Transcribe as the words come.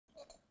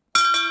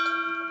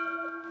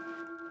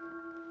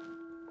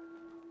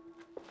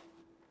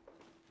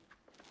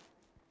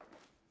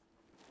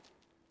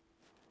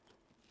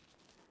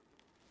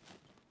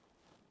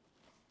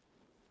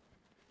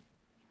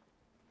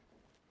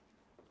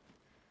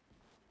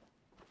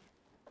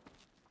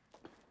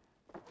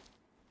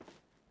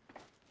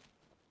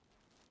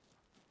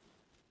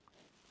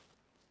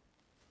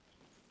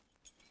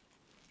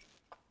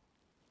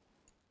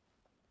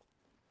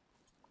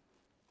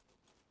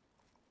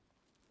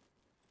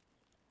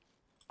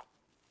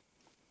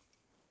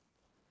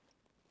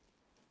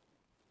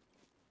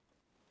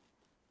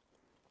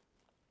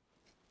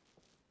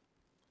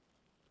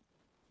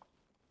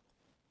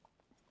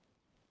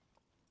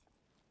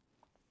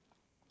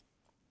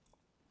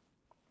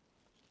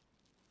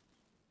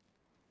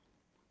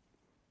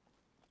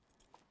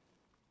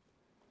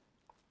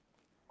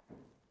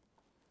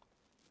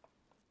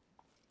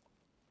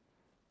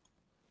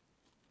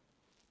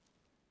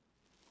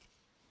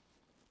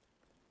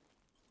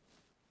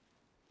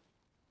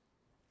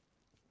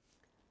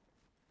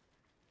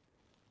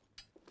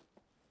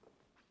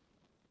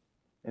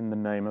In the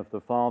name of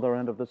the Father,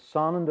 and of the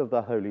Son, and of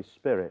the Holy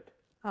Spirit.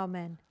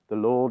 Amen. The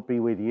Lord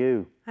be with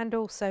you. And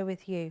also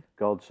with you.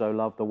 God so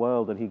loved the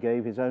world that he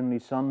gave his only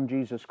Son,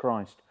 Jesus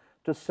Christ,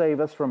 to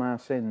save us from our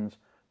sins,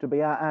 to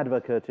be our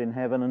advocate in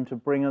heaven, and to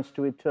bring us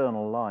to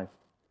eternal life.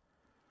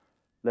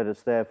 Let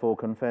us therefore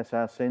confess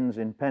our sins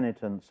in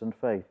penitence and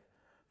faith,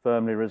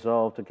 firmly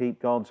resolved to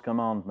keep God's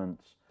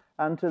commandments,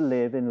 and to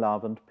live in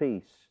love and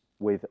peace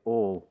with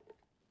all.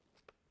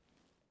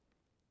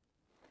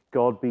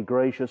 God be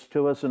gracious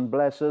to us and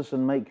bless us,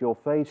 and make your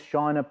face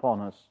shine upon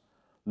us.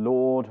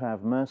 Lord,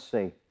 have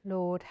mercy.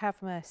 Lord, have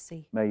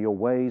mercy. May your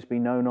ways be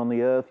known on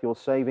the earth, your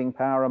saving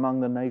power among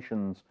the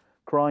nations.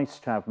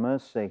 Christ, have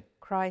mercy.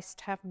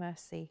 Christ, have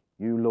mercy.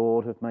 You,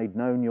 Lord, have made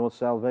known your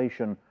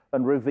salvation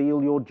and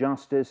reveal your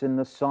justice in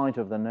the sight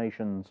of the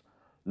nations.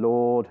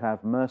 Lord,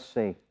 have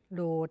mercy.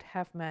 Lord,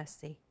 have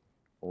mercy.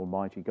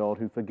 Almighty God,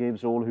 who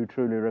forgives all who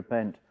truly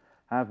repent,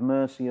 have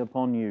mercy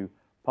upon you,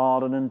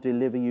 pardon and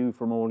deliver you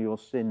from all your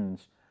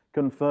sins,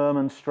 confirm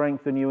and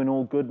strengthen you in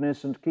all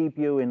goodness, and keep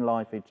you in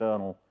life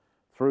eternal.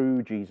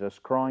 Through Jesus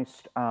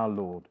Christ our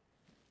Lord.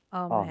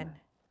 Amen.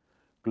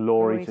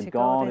 Glory to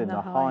God in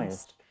the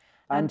highest,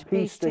 and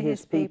peace to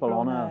his people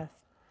on earth.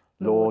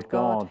 Lord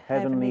God,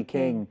 heavenly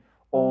King,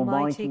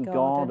 almighty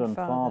God and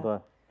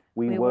Father,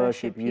 we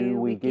worship you,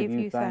 we give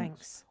you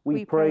thanks,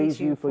 we praise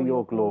you for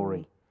your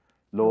glory.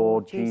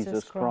 Lord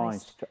Jesus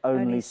Christ,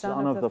 only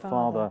Son of the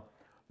Father,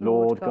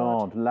 Lord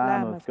God,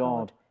 Lamb of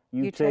God,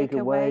 you take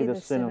away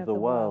the sin of the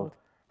world.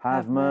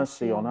 Have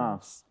mercy on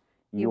us.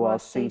 You are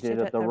seated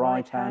at the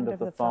right hand of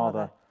the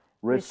Father.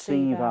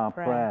 Receive our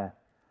prayer.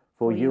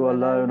 For you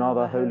alone are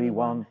the Holy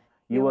One.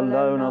 You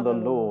alone are the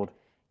Lord.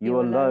 You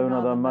alone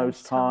are the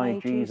Most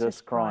High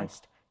Jesus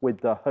Christ,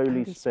 with the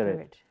Holy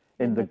Spirit,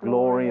 in the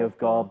glory of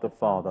God the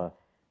Father.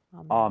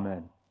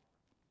 Amen.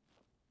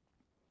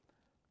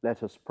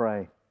 Let us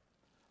pray.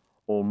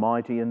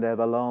 Almighty and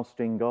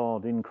everlasting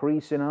God,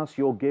 increase in us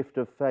your gift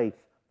of faith,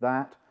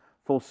 that,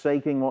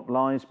 forsaking what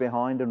lies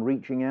behind and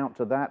reaching out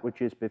to that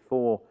which is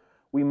before,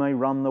 we may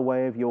run the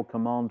way of your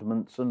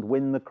commandments and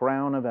win the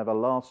crown of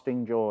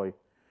everlasting joy.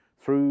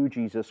 Through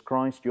Jesus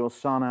Christ, your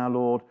Son, our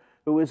Lord,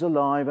 who is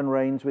alive and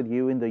reigns with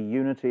you in the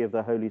unity of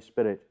the Holy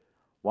Spirit,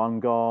 one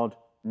God,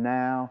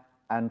 now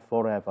and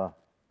forever.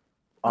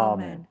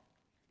 Amen.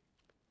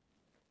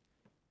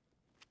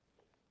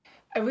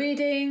 A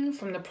reading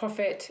from the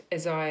prophet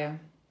Isaiah.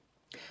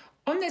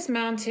 On this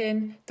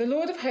mountain, the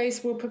Lord of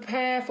hosts will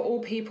prepare for all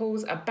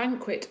peoples a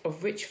banquet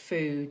of rich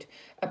food,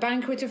 a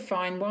banquet of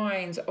fine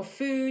wines, of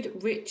food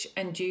rich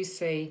and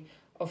juicy,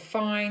 of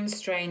fine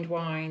strained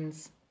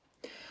wines.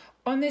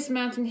 On this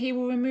mountain he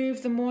will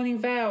remove the mourning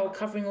veil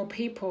covering all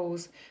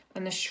peoples,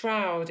 and the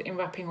shroud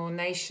enwrapping all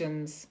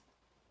nations.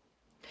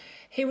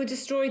 He will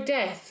destroy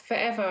death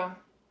forever.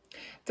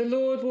 The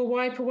Lord will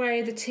wipe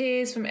away the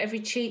tears from every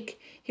cheek.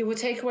 He will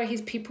take away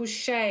his people's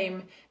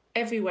shame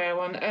everywhere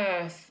on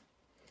earth.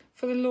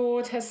 For the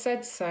Lord has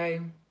said so.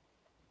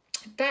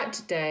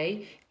 That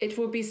day it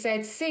will be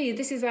said, see,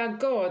 this is our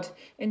God,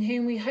 in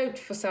whom we hoped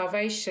for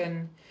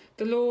salvation.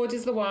 The Lord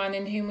is the one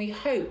in whom we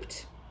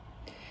hoped.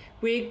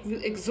 We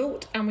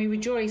exult and we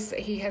rejoice that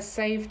he has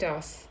saved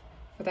us,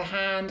 for the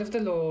hand of the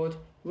Lord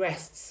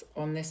rests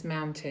on this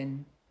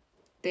mountain.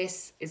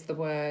 This is the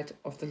word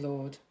of the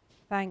Lord.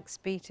 Thanks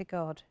be to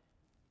God.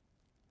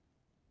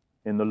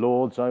 In the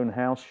Lord's own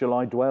house shall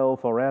I dwell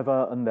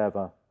forever and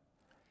ever.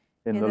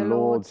 In the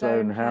Lord's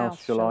own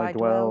house shall I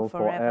dwell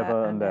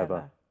forever and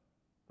ever.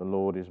 The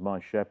Lord is my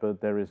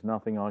shepherd, there is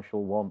nothing I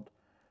shall want.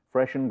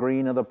 Fresh and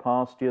green are the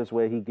pastures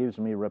where he gives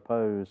me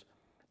repose.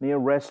 Near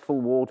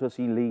restful waters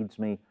he leads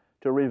me,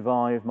 to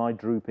revive my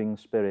drooping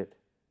spirit.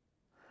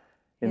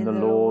 In the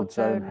Lord's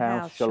own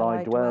house shall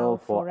I dwell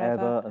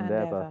forever and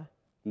ever.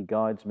 He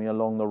guides me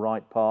along the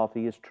right path,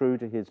 he is true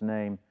to his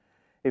name.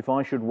 If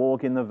I should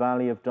walk in the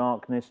valley of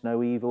darkness,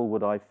 no evil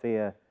would I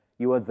fear.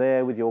 You are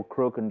there with your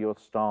crook and your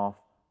staff.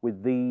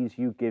 With these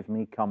you give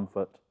me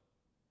comfort.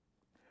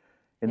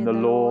 In the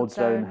Lord's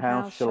own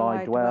house shall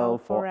I dwell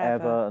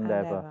forever and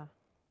ever.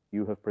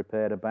 You have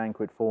prepared a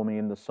banquet for me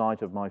in the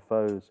sight of my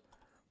foes.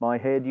 My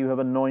head you have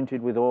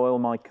anointed with oil,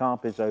 my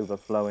cup is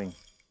overflowing.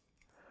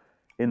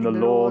 In the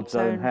Lord's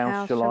own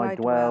house shall I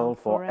dwell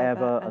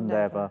forever and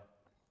ever.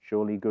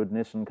 Surely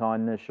goodness and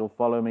kindness shall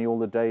follow me all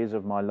the days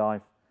of my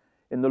life.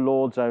 In the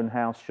Lord's own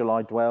house shall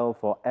I dwell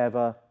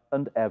forever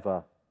and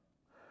ever.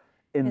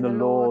 In the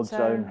Lord's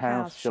own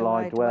house shall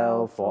I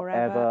dwell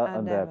forever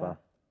and ever.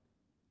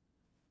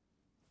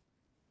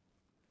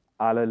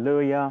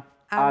 Alleluia,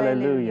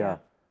 alleluia.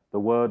 The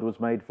Word was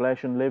made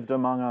flesh and lived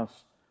among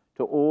us.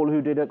 To all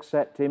who did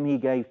accept him, he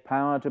gave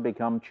power to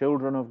become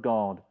children of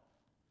God.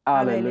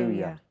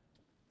 Alleluia.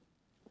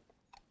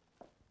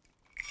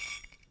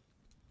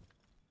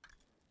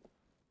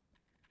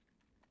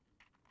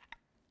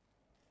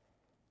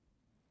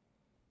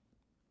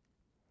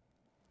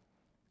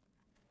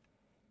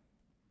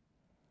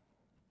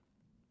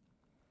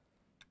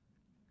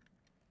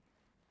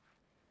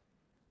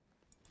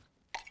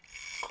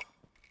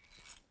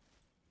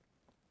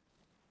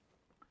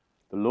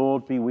 The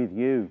Lord be with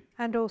you.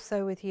 And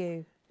also with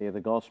you. Hear the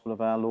gospel of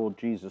our Lord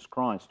Jesus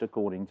Christ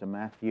according to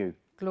Matthew.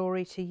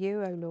 Glory to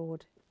you, O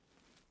Lord.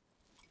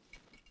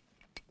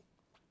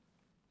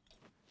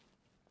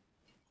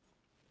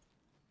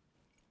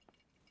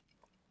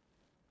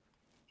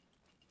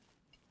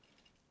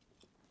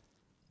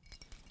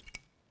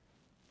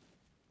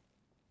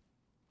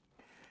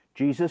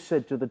 Jesus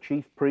said to the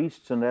chief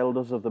priests and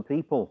elders of the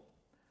people,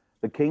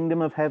 "The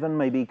kingdom of heaven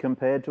may be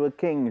compared to a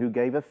king who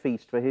gave a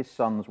feast for his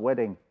son's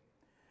wedding.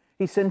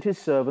 He sent his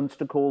servants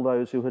to call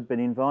those who had been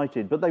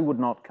invited, but they would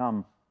not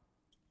come.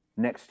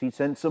 Next he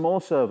sent some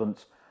more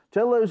servants.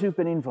 'Tell those who've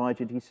been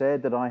invited,' he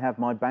said, 'that I have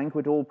my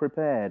banquet all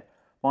prepared.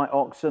 My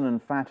oxen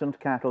and fattened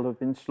cattle have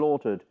been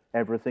slaughtered.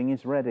 Everything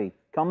is ready.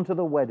 Come to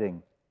the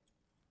wedding.'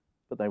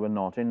 But they were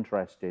not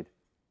interested.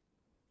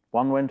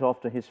 One went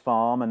off to his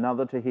farm,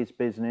 another to his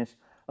business,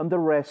 and the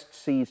rest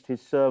seized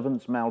his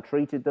servants,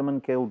 maltreated them,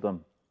 and killed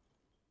them.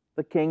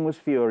 The king was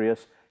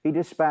furious. He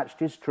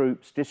dispatched his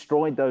troops,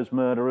 destroyed those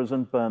murderers,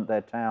 and burnt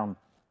their town.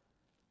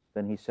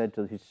 Then he said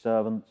to his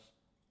servants,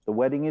 'The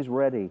wedding is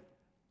ready,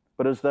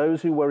 but as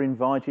those who were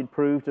invited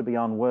proved to be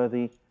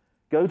unworthy,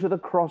 go to the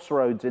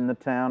crossroads in the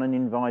town and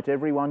invite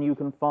everyone you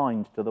can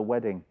find to the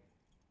wedding.'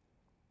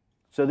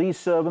 So these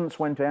servants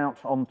went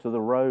out onto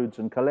the roads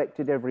and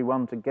collected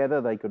everyone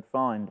together they could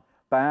find,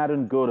 bad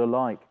and good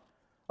alike,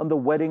 and the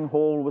wedding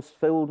hall was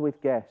filled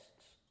with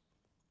guests."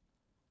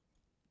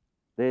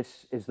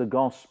 This is the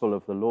gospel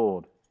of the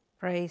Lord.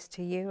 Praise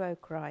to you, O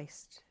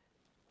Christ.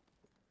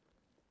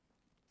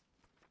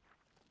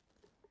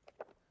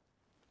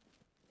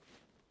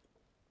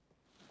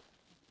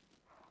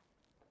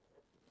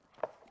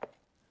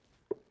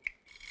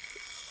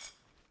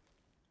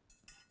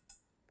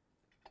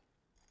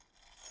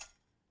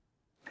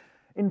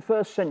 In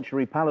first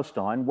century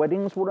Palestine,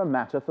 weddings were a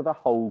matter for the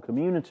whole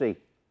community.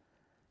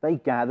 They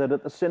gathered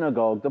at the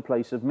synagogue, the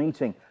place of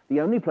meeting, the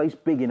only place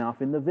big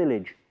enough in the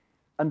village,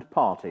 and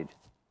parted.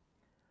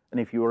 And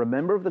if you were a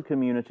member of the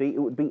community, it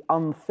would be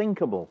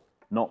unthinkable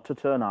not to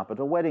turn up at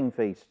a wedding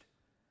feast.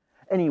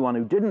 Anyone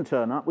who didn't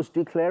turn up was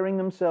declaring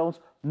themselves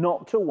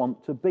not to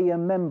want to be a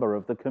member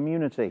of the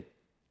community.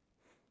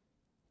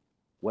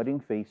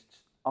 Wedding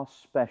feasts are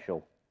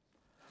special.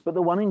 But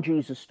the one in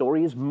Jesus'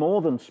 story is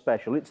more than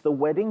special. It's the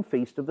wedding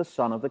feast of the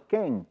Son of the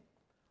King.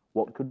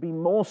 What could be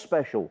more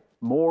special,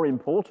 more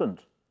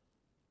important?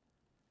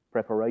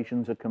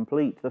 Preparations are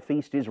complete. The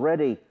feast is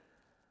ready.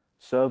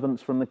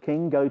 Servants from the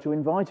king go to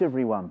invite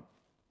everyone.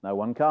 No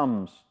one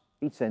comes.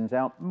 He sends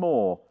out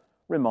more,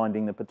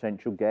 reminding the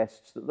potential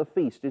guests that the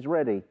feast is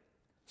ready.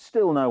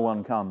 Still no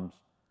one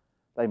comes.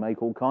 They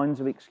make all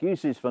kinds of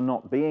excuses for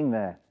not being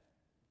there.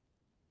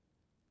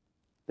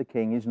 The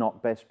king is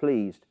not best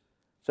pleased,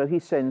 so he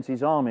sends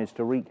his armies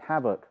to wreak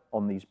havoc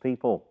on these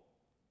people.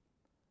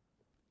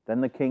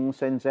 Then the king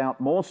sends out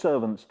more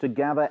servants to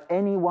gather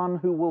anyone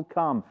who will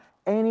come,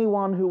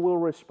 anyone who will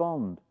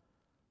respond.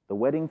 The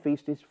wedding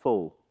feast is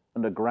full,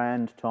 and a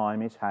grand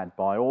time is had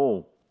by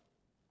all.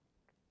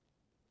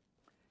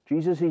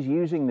 Jesus is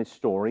using this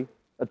story,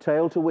 a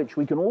tale to which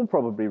we can all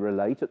probably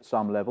relate at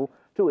some level,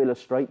 to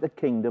illustrate the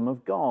kingdom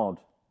of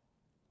God.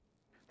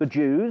 The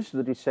Jews,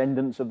 the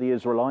descendants of the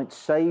Israelites,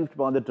 saved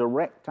by the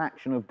direct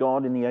action of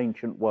God in the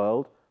ancient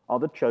world, are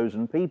the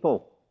chosen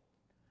people.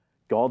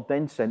 God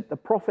then sent the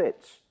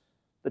prophets.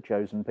 The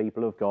chosen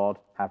people of God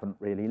haven't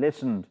really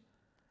listened.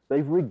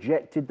 They've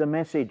rejected the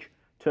message,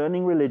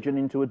 turning religion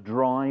into a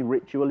dry,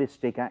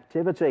 ritualistic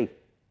activity.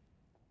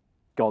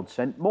 God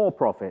sent more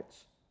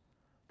prophets.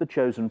 The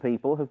chosen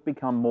people have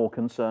become more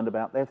concerned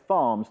about their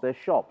farms, their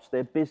shops,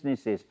 their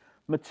businesses,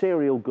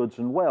 material goods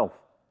and wealth.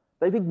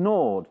 They've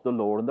ignored the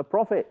law and the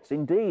prophets.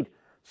 Indeed,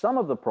 some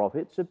of the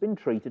prophets have been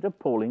treated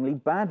appallingly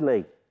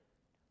badly.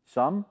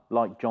 Some,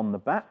 like John the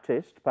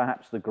Baptist,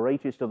 perhaps the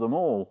greatest of them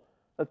all,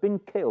 have been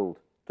killed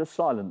to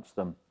silence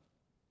them.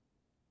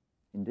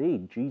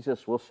 Indeed,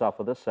 Jesus will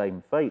suffer the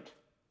same fate.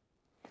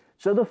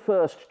 So the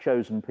first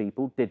chosen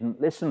people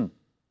didn't listen.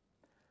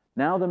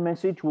 Now the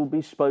message will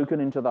be spoken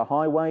into the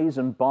highways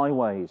and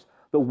byways.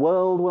 The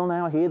world will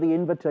now hear the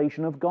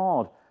invitation of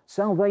God.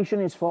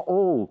 Salvation is for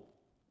all.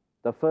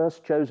 The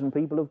first chosen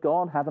people of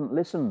God haven't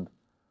listened.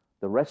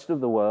 The rest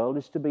of the world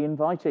is to be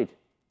invited.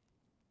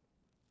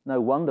 No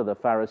wonder the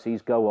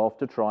Pharisees go off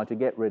to try to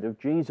get rid of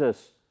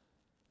Jesus.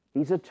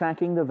 He's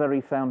attacking the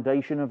very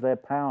foundation of their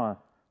power,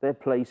 their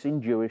place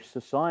in Jewish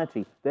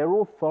society, their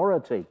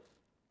authority.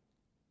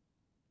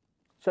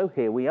 So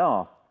here we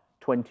are,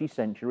 20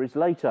 centuries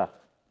later,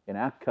 in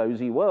our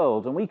cozy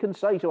world, and we can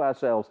say to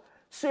ourselves,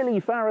 silly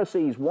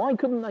Pharisees, why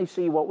couldn't they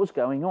see what was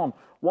going on?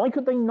 Why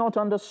could they not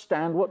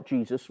understand what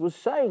Jesus was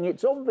saying?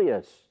 It's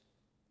obvious.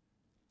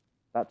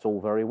 That's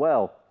all very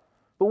well.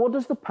 But what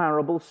does the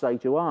parable say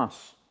to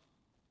us?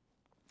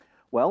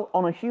 Well,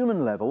 on a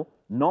human level,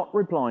 not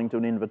replying to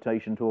an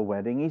invitation to a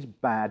wedding is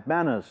bad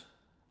manners,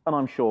 and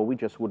I'm sure we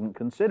just wouldn't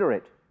consider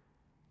it.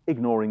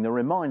 Ignoring the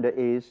reminder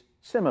is,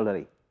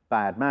 similarly,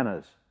 bad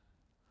manners.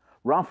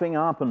 Roughing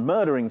up and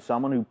murdering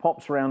someone who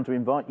pops round to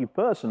invite you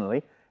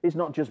personally is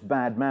not just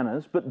bad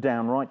manners, but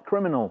downright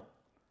criminal.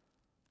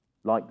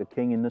 Like the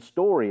king in the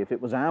story, if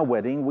it was our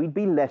wedding, we'd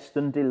be less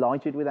than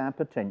delighted with our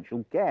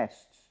potential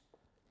guests.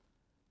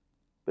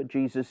 But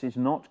Jesus is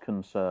not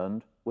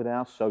concerned with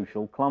our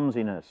social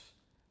clumsiness.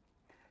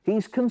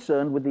 He's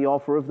concerned with the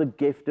offer of the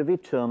gift of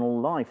eternal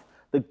life,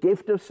 the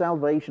gift of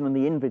salvation and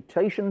the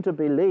invitation to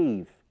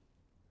believe.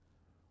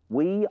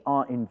 We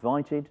are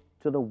invited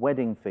to the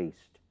wedding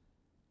feast.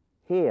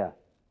 Here,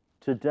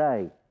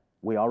 today,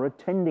 we are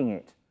attending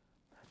it.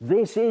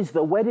 This is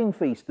the wedding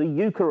feast, the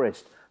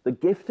Eucharist, the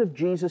gift of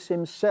Jesus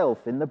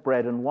himself in the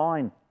bread and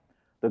wine,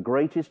 the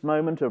greatest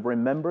moment of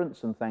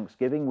remembrance and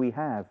thanksgiving we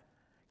have,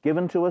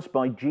 given to us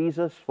by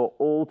Jesus for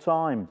all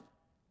time.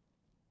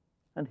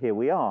 And here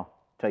we are,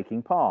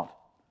 taking part.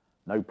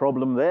 No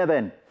problem there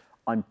then.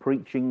 I'm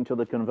preaching to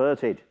the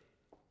converted.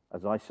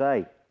 As I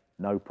say,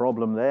 no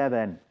problem there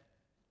then.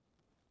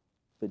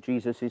 But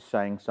Jesus is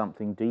saying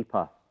something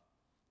deeper.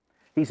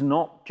 He's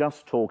not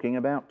just talking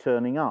about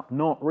turning up,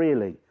 not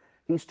really.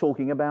 He's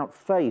talking about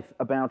faith,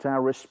 about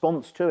our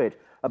response to it,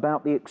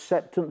 about the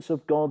acceptance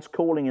of God's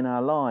calling in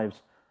our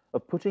lives,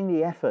 of putting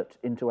the effort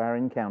into our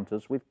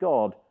encounters with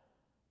God,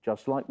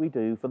 just like we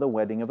do for the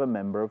wedding of a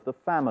member of the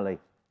family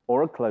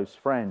or a close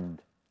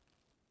friend.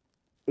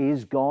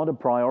 Is God a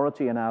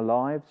priority in our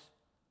lives?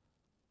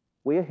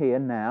 We're here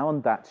now,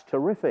 and that's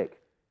terrific.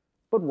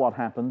 But what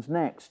happens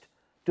next?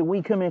 Do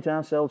we commit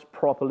ourselves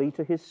properly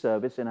to his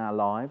service in our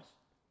lives?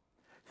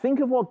 Think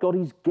of what God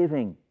is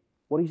giving,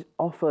 what he's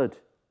offered.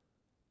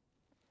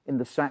 In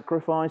the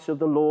sacrifice of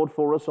the Lord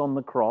for us on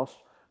the cross,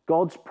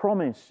 God's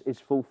promise is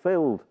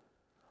fulfilled.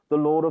 The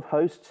Lord of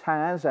hosts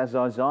has, as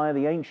Isaiah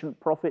the ancient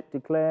prophet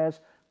declares,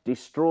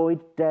 destroyed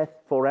death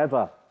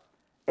forever.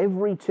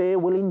 Every tear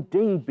will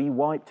indeed be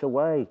wiped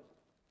away.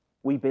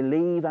 We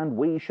believe and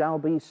we shall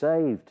be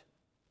saved.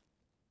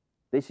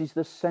 This is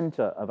the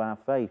center of our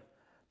faith.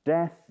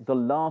 Death, the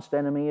last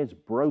enemy, is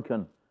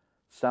broken.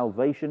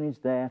 Salvation is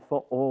there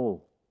for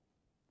all.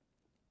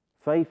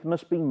 Faith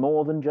must be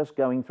more than just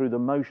going through the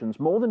motions,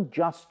 more than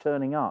just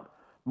turning up,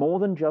 more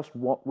than just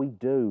what we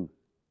do.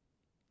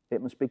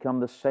 It must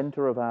become the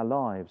center of our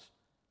lives.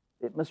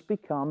 It must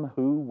become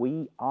who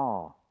we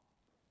are.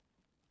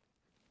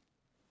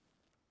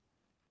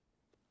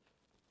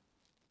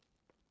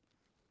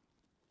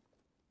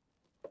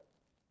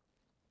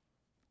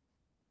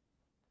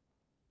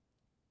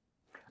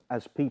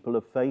 As people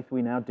of faith,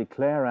 we now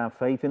declare our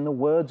faith in the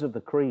words of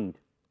the Creed.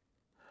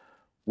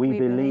 We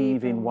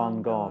believe in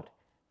one God,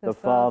 the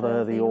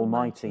Father, the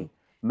Almighty,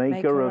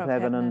 maker of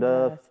heaven and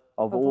earth,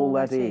 of all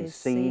that is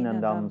seen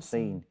and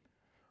unseen.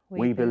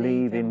 We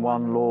believe in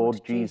one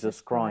Lord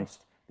Jesus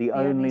Christ, the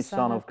only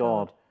Son of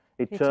God,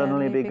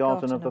 eternally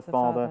begotten of the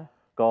Father,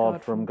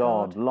 God from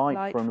God,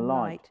 light from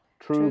light,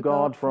 true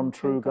God from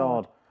true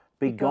God,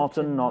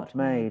 begotten, not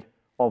made,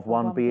 of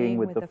one being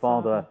with the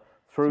Father.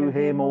 Through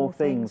him all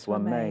things were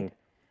made.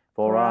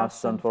 For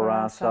us and for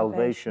our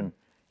salvation,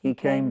 he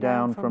came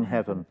down from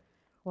heaven,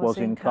 was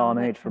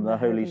incarnate from the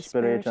Holy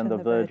Spirit and the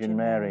Virgin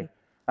Mary,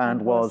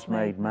 and was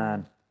made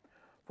man.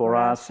 For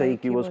our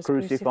sake he was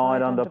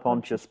crucified under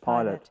Pontius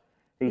Pilate.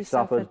 He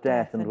suffered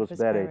death and was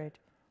buried.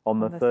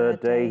 On the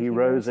third day he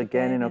rose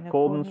again in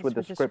accordance with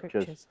the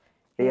Scriptures.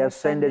 He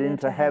ascended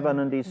into heaven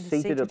and is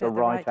seated at the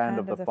right hand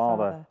of the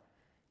Father.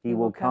 He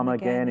will come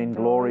again in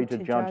glory to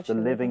judge the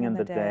living and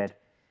the dead,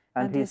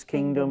 and his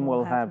kingdom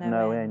will have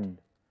no end.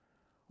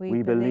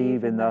 We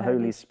believe in the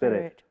Holy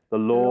Spirit, the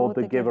Lord,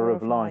 the giver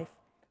of life,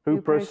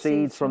 who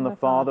proceeds from the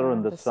Father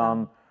and the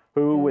Son,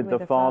 who with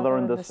the Father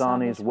and the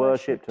Son is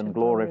worshipped and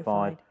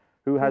glorified,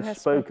 who has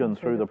spoken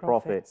through the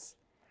prophets.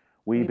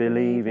 We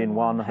believe in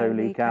one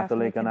holy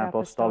Catholic and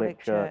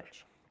Apostolic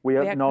Church. We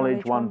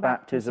acknowledge one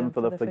baptism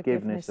for the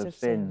forgiveness of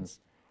sins.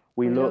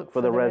 We look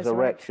for the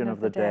resurrection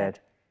of the dead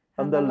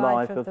and the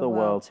life of the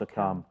world to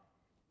come.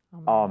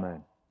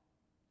 Amen.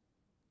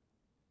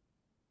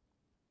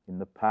 In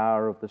the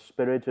power of the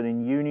Spirit and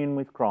in union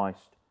with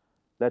Christ,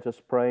 let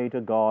us pray to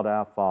God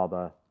our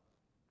Father.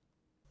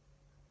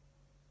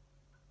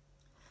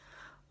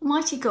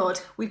 Almighty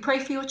God, we pray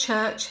for your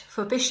church,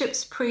 for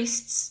bishops,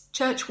 priests,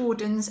 church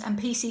wardens and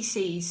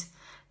PCCs,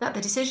 that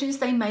the decisions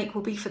they make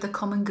will be for the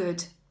common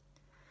good.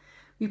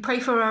 We pray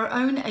for our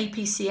own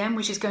APCM,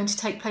 which is going to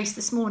take place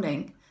this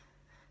morning.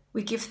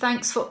 We give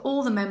thanks for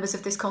all the members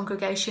of this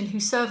congregation who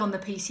serve on the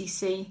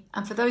PCC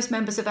and for those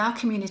members of our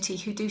community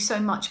who do so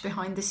much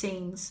behind the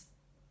scenes.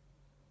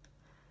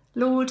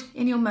 Lord,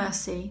 in your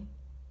mercy,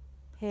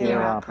 hear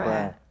our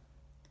prayer.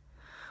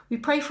 We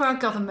pray for our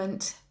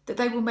government, that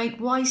they will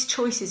make wise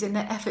choices in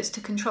their efforts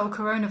to control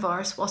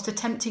coronavirus whilst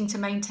attempting to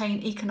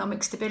maintain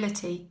economic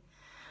stability.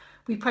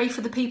 We pray for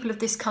the people of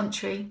this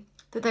country,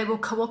 that they will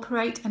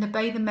cooperate and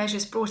obey the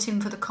measures brought in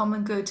for the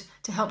common good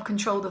to help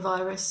control the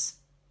virus.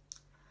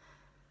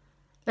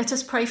 Let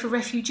us pray for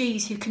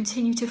refugees who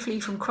continue to flee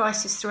from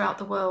crisis throughout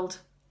the world,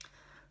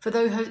 for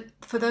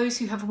those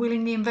who have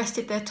willingly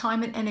invested their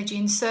time and energy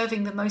in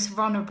serving the most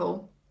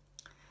vulnerable.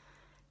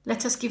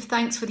 Let us give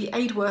thanks for the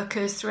aid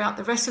workers throughout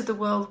the rest of the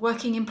world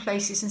working in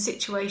places and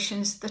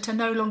situations that are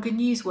no longer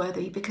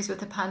newsworthy because of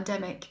the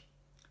pandemic.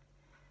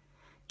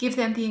 Give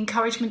them the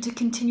encouragement to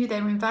continue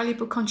their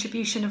invaluable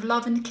contribution of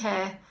love and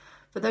care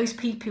for those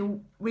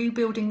people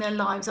rebuilding their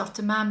lives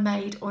after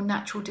man-made or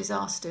natural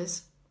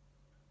disasters.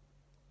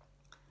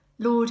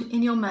 Lord,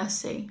 in your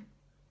mercy,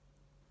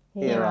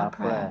 Hear our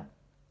prayer.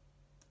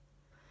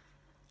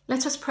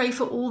 Let us pray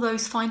for all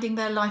those finding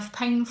their life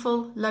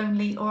painful,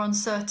 lonely or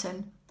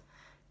uncertain,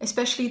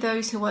 especially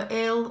those who are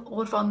ill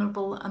or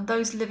vulnerable and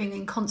those living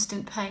in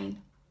constant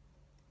pain.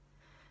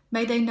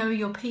 May they know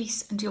your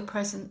peace and your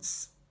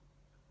presence.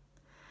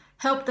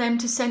 Help them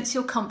to sense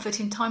your comfort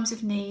in times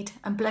of need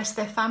and bless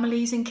their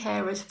families and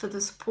carers for the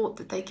support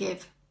that they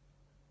give.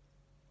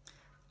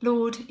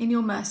 Lord, in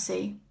your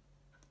mercy,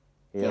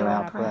 Hear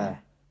our prayer.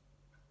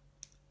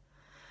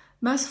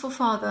 Merciful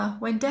Father,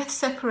 when death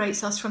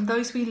separates us from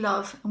those we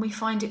love and we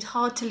find it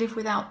hard to live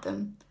without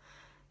them,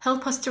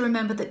 help us to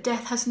remember that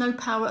death has no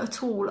power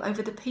at all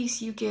over the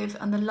peace you give,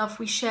 and the love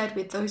we shared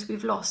with those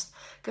we've lost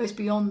goes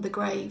beyond the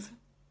grave.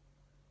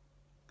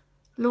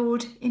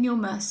 Lord, in your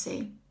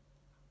mercy,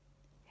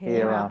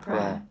 Hear our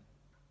prayer.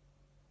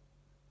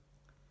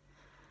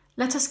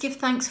 Let us give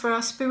thanks for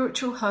our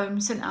spiritual home,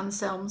 St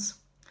Anselm's,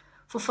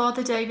 for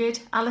Father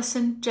David,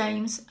 Alison,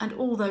 James, and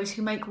all those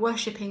who make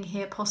worshipping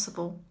here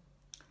possible,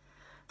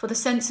 for the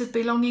sense of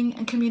belonging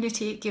and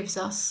community it gives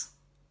us.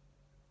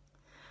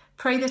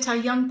 Pray that our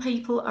young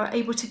people are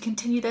able to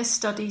continue their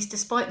studies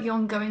despite the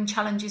ongoing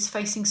challenges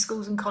facing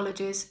schools and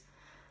colleges,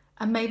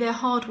 and may their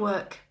hard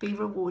work be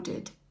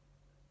rewarded.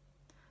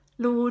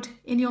 Lord,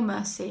 in your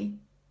mercy,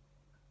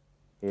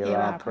 Hear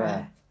our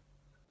prayer.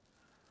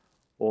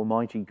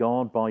 Almighty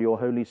God, by your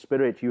Holy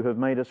Spirit, you have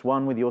made us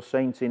one with your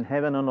saints in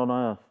heaven and on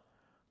earth.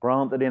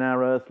 Grant that in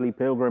our earthly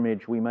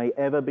pilgrimage we may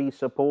ever be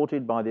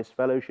supported by this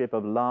fellowship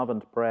of love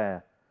and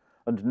prayer,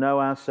 and know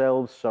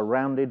ourselves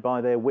surrounded by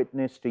their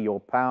witness to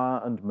your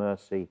power and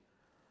mercy.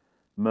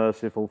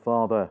 Merciful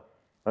Father,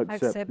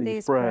 accept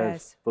these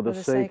prayers for the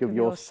sake of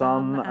your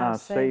Son, our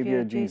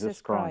Saviour,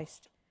 Jesus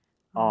Christ.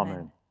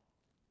 Amen.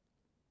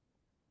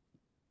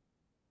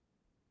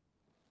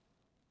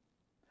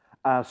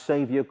 Our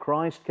Saviour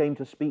Christ came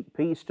to speak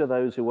peace to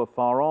those who were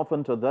far off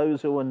and to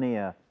those who were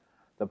near.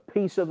 The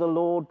peace of the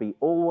Lord be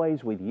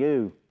always with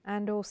you.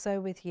 And also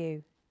with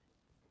you.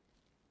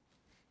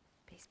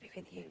 Peace be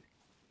with you.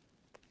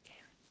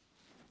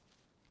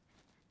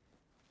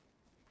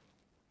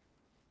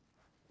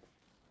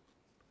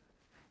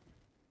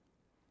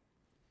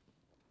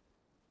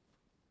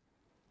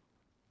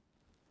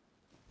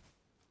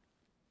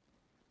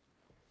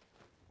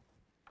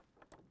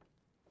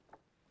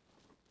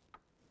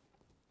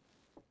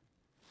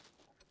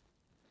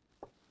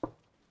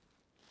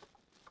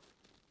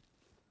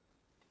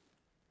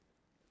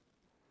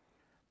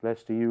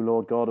 Blessed are you,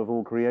 Lord God of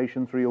all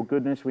creation. Through your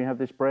goodness we have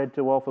this bread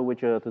to offer,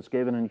 which earth has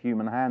given and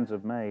human hands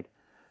have made.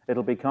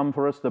 It'll become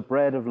for us the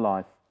bread of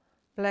life.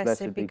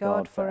 Blessed be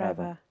God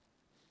forever.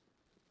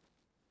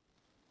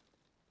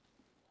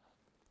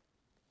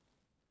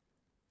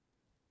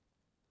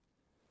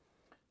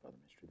 By the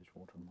mystery of this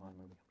water and wine,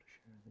 may we come to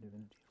share in the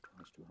divinity of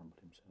Christ, who humbled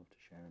himself to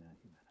share in our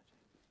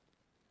humanity.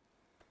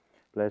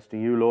 Blessed are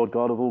you, Lord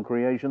God of all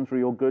creation. Through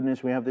your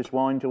goodness we have this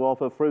wine to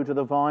offer, fruit of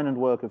the vine and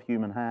work of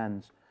human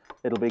hands.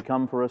 It'll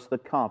become for us the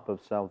cup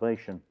of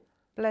salvation.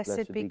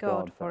 Blessed be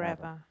God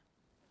forever.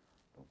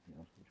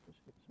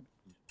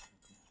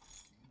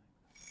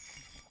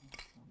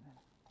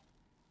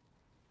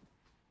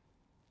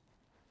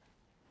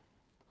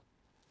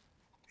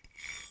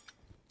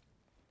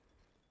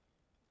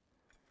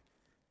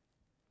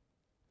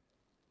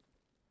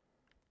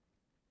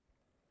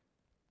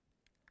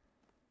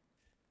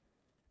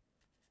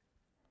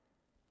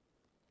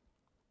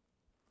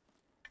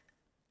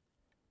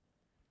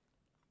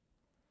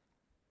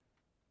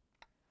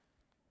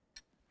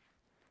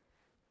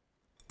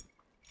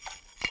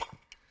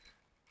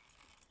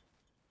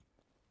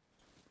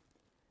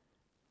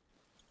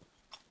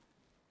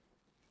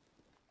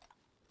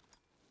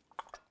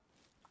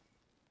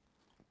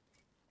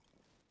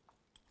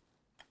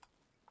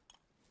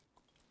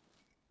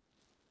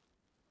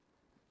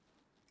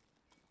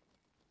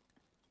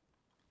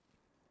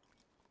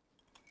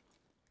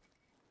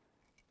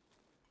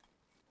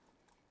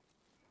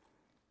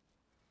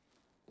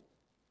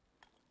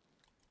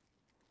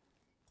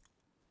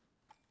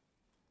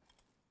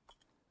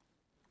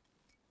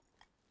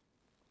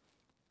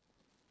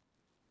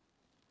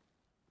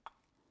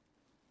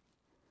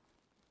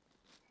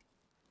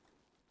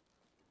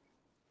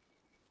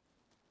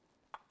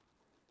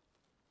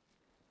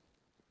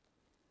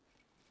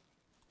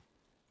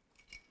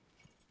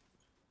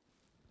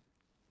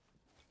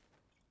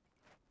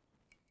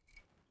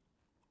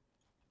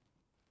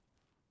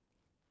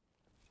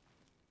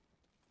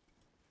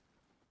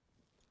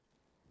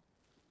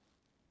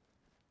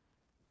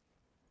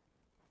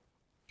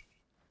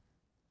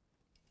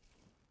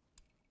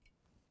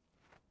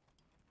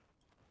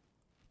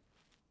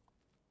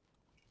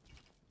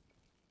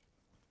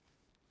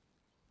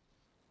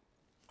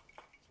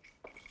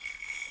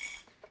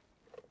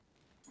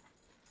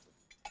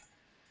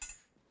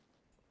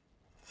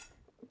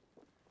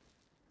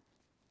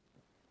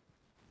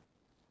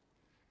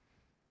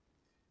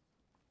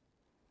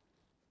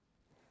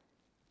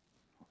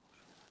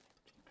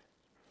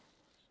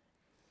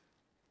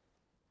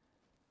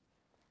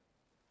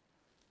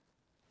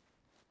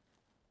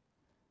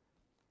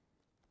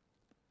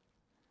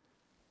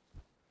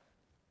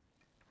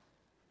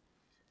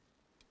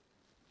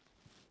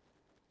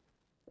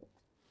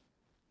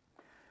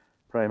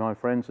 Pray, my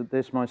friends, that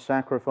this my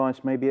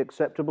sacrifice may be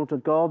acceptable to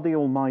God the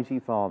Almighty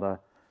Father.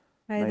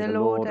 May the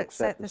Lord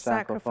accept the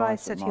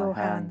sacrifice at your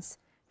hands,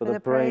 for the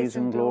praise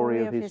and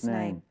glory of his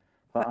name,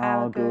 for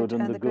our good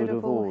and the good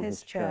of all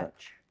his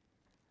church.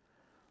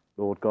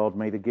 Lord God,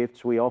 may the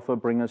gifts we offer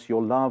bring us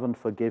your love and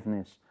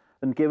forgiveness,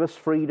 and give us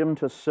freedom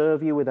to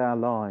serve you with our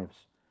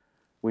lives.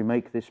 We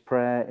make this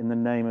prayer in the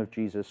name of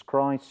Jesus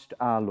Christ,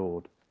 our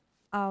Lord.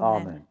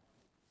 Amen.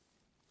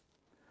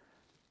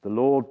 The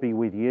Lord be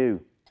with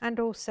you. And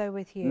also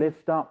with you.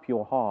 Lift up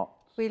your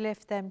hearts. We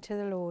lift them to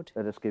the Lord.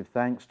 Let us give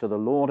thanks to the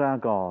Lord our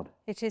God.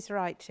 It is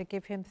right to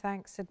give him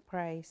thanks and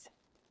praise.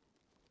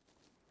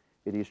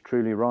 It is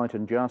truly right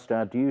and just,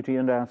 our duty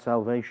and our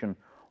salvation,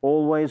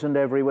 always and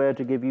everywhere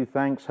to give you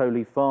thanks,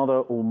 Holy Father,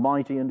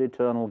 Almighty and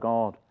eternal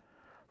God.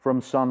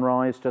 From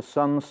sunrise to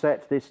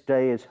sunset this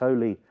day is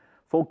holy,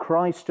 for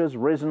Christ has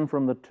risen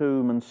from the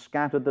tomb and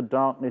scattered the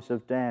darkness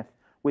of death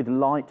with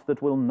light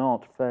that will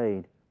not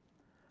fade.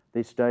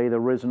 This day the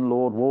risen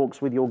Lord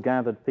walks with your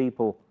gathered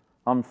people,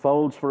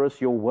 unfolds for us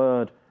your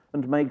word,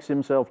 and makes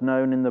himself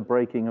known in the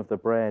breaking of the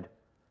bread.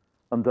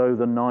 And though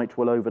the night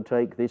will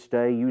overtake this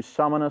day, you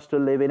summon us to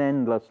live in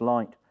endless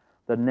light,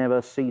 the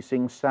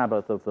never-ceasing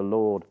Sabbath of the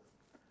Lord.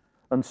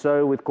 And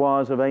so, with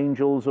choirs of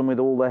angels and with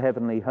all the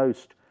heavenly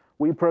host,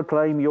 we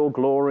proclaim your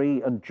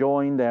glory and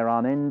join their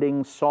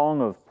unending song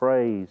of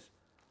praise.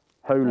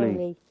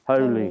 Holy,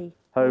 holy,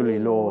 holy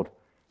Lord,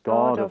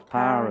 God of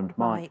power and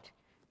might,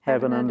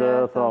 heaven and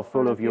earth are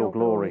full of your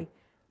glory.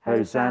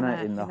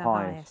 Hosanna in the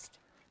highest.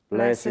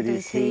 Blessed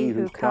is he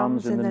who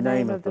comes in the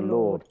name of the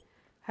Lord.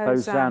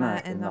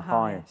 Hosanna in the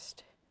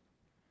highest.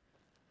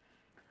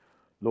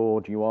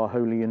 Lord, you are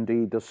holy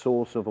indeed, the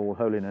source of all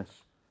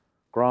holiness.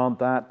 Grant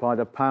that by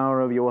the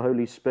power of your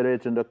Holy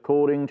Spirit and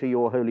according to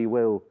your holy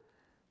will,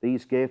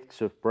 these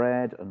gifts of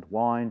bread and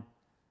wine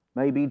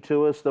may be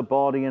to us the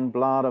body and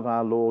blood of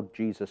our Lord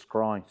Jesus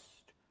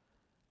Christ,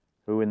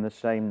 who in the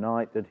same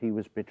night that he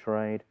was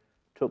betrayed,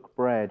 took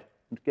bread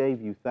and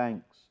gave you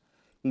thanks.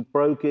 He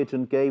broke it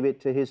and gave it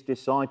to his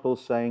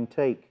disciples, saying,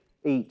 "Take,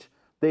 eat.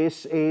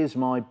 This is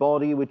my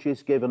body which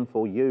is given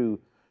for you.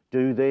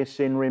 Do this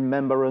in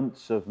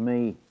remembrance of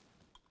me."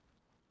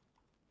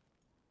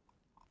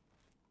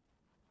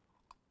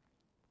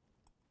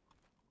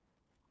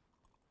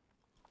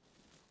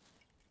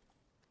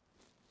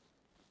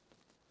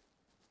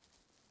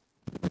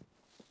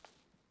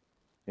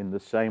 In the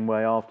same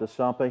way, after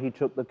supper, he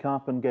took the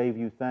cup and gave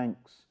you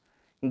thanks.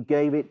 He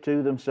gave it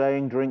to them,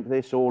 saying, "Drink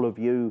this, all of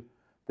you.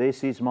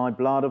 This is my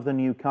blood of the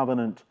new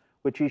covenant,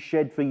 which is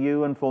shed for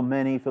you and for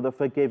many for the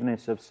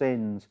forgiveness of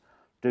sins.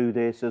 Do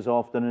this as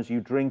often as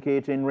you drink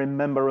it in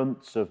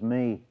remembrance of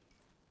me."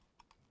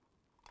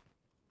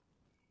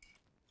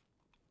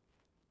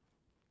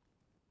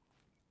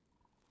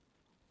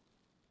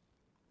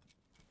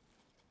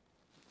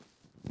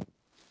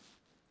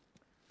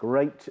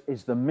 Great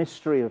is the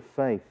mystery of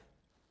faith.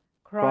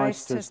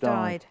 Christ has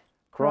died.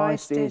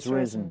 Christ is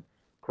risen.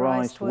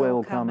 Christ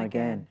will come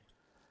again.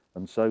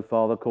 And so,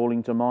 Father,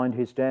 calling to mind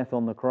his death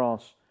on the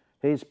cross,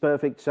 his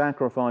perfect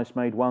sacrifice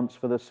made once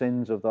for the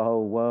sins of the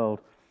whole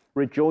world,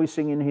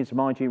 rejoicing in his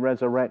mighty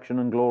resurrection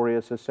and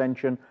glorious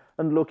ascension,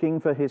 and looking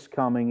for his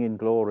coming in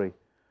glory,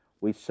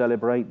 we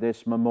celebrate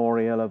this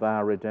memorial of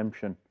our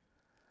redemption.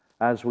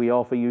 As we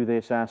offer you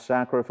this, our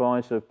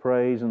sacrifice of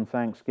praise and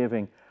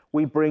thanksgiving,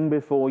 we bring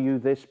before you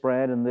this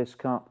bread and this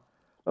cup,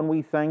 and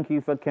we thank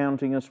you for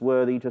counting us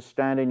worthy to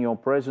stand in your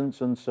presence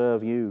and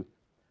serve you.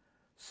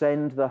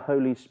 Send the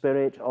Holy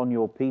Spirit on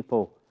your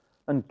people,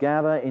 and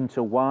gather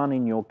into one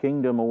in your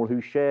kingdom all who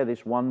share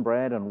this one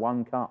bread and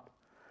one cup,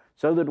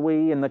 so that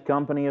we, in the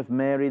company of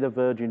Mary, the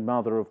Virgin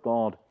Mother of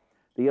God,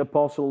 the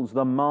apostles,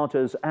 the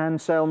martyrs,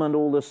 Anselm, and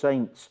all the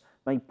saints,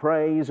 may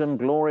praise and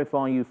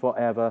glorify you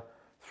forever,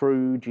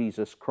 through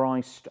Jesus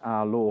Christ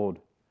our Lord,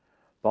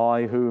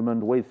 by whom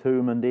and with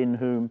whom and in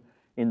whom,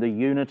 in the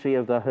unity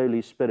of the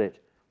Holy Spirit,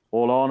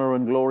 all honour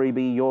and glory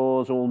be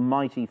yours,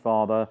 Almighty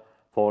Father,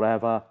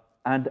 forever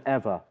and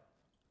ever.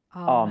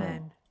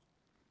 Amen.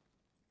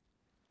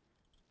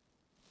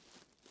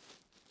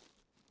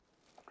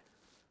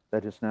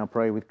 Let us now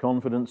pray with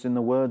confidence in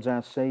the words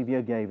our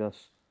Saviour gave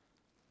us.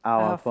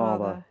 Our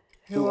Father,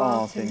 who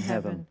art in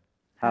heaven,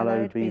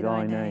 hallowed be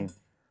thy name.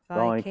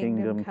 Thy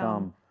kingdom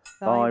come,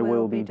 thy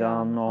will be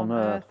done on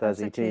earth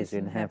as it is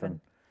in heaven.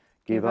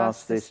 Give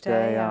us this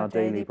day our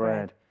daily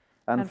bread,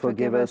 and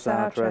forgive us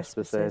our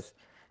trespasses,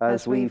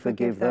 as we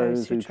forgive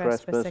those who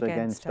trespass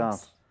against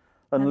us.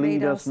 And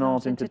lead us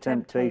not into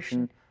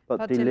temptation,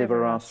 but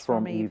deliver us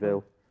from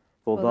evil.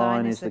 For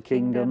thine is the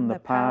kingdom, the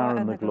power,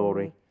 and the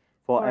glory,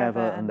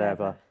 forever and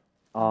ever.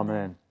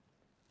 Amen.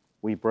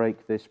 We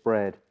break this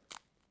bread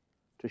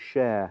to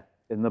share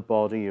in the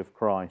body of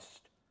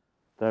Christ.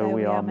 Though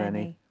we are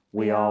many,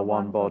 we are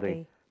one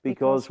body,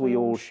 because we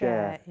all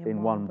share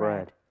in one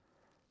bread.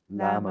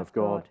 Lamb of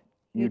God,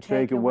 you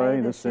take away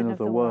the sin of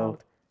the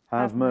world,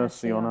 have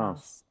mercy on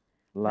us.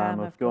 Lamb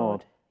of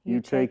God,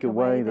 you take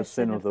away the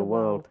sin of the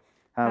world,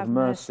 have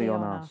mercy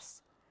on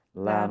us.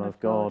 Lamb of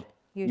God,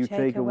 you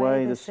take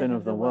away the sin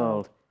of the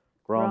world,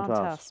 grant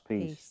us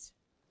peace.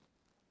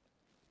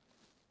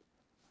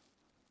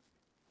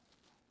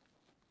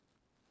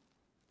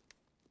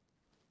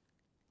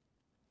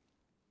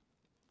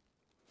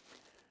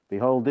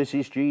 Behold, this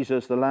is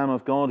Jesus, the Lamb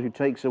of God, who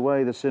takes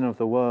away the sin of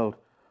the world.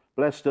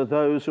 Blessed are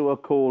those who are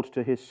called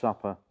to his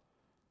supper.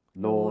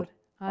 Lord,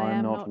 I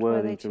am not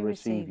worthy to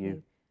receive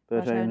you,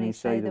 but only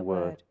say the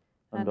word,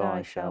 and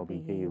I shall be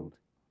healed.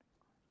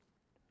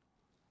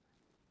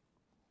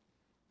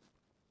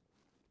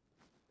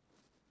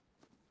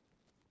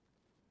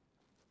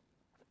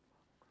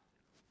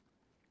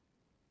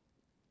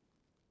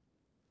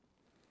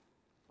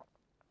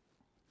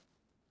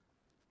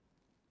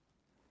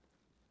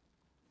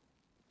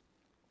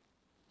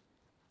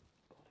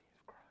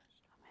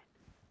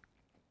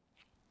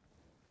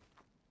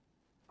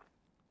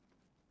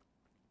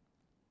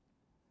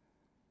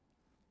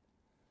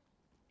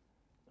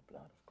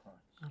 Blood of Christ.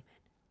 Amen.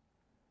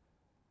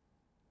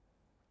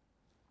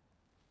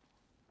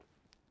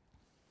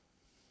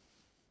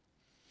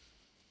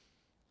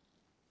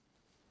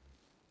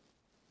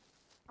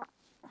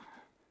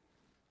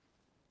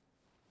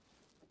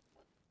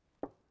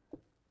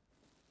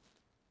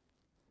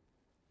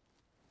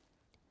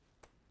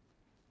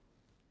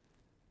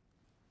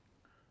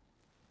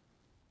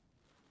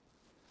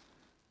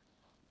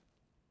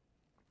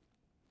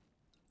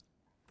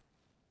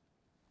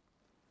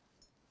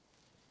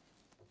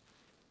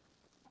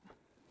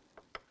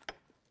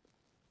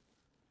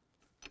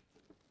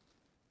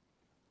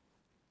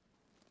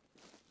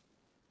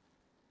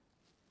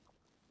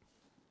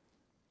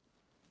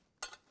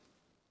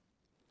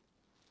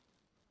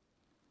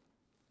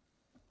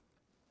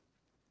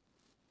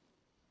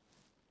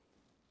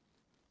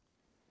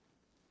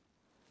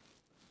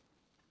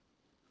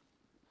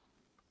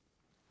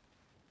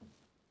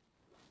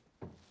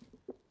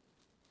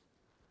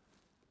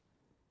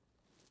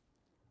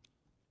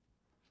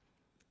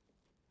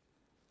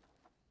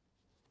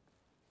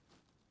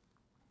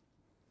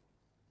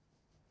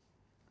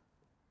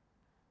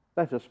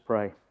 Let us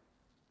pray.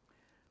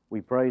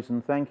 We praise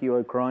and thank you,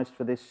 O Christ,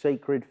 for this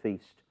sacred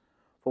feast.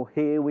 For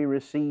here we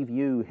receive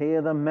you,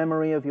 here the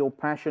memory of your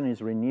passion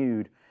is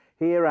renewed,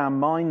 here our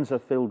minds are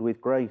filled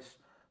with grace,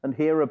 and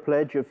here a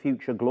pledge of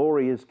future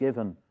glory is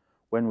given,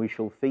 when we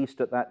shall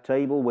feast at that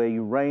table where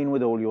you reign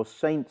with all your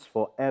saints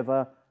for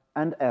ever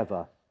and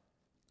ever.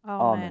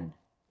 Amen.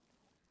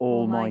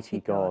 Almighty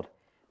God,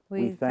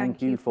 we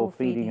thank you for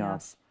feeding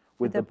us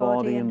with the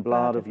body and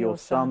blood of your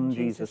Son,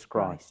 Jesus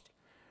Christ.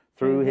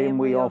 Through him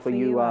we offer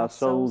you our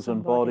souls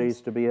and bodies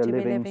to be a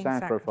living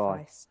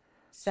sacrifice.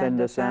 Send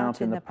us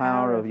out in the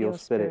power of your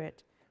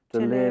Spirit to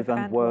live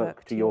and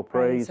work to your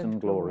praise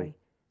and glory.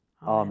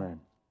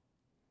 Amen.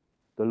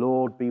 The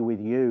Lord be with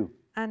you.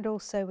 And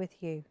also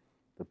with you.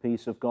 The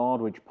peace of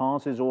God, which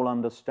passes all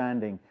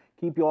understanding,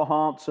 keep your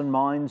hearts and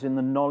minds in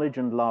the knowledge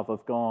and love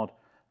of God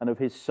and of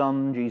his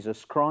Son,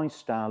 Jesus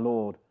Christ, our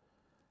Lord.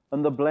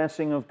 And the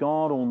blessing of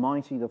God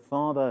Almighty, the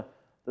Father,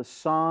 the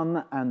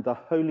Son, and the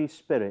Holy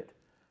Spirit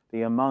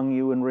be among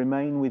you and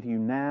remain with you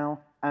now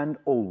and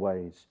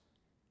always.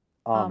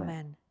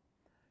 Amen.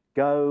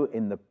 Go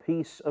in the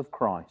peace of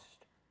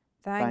Christ.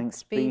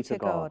 Thanks be to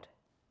God.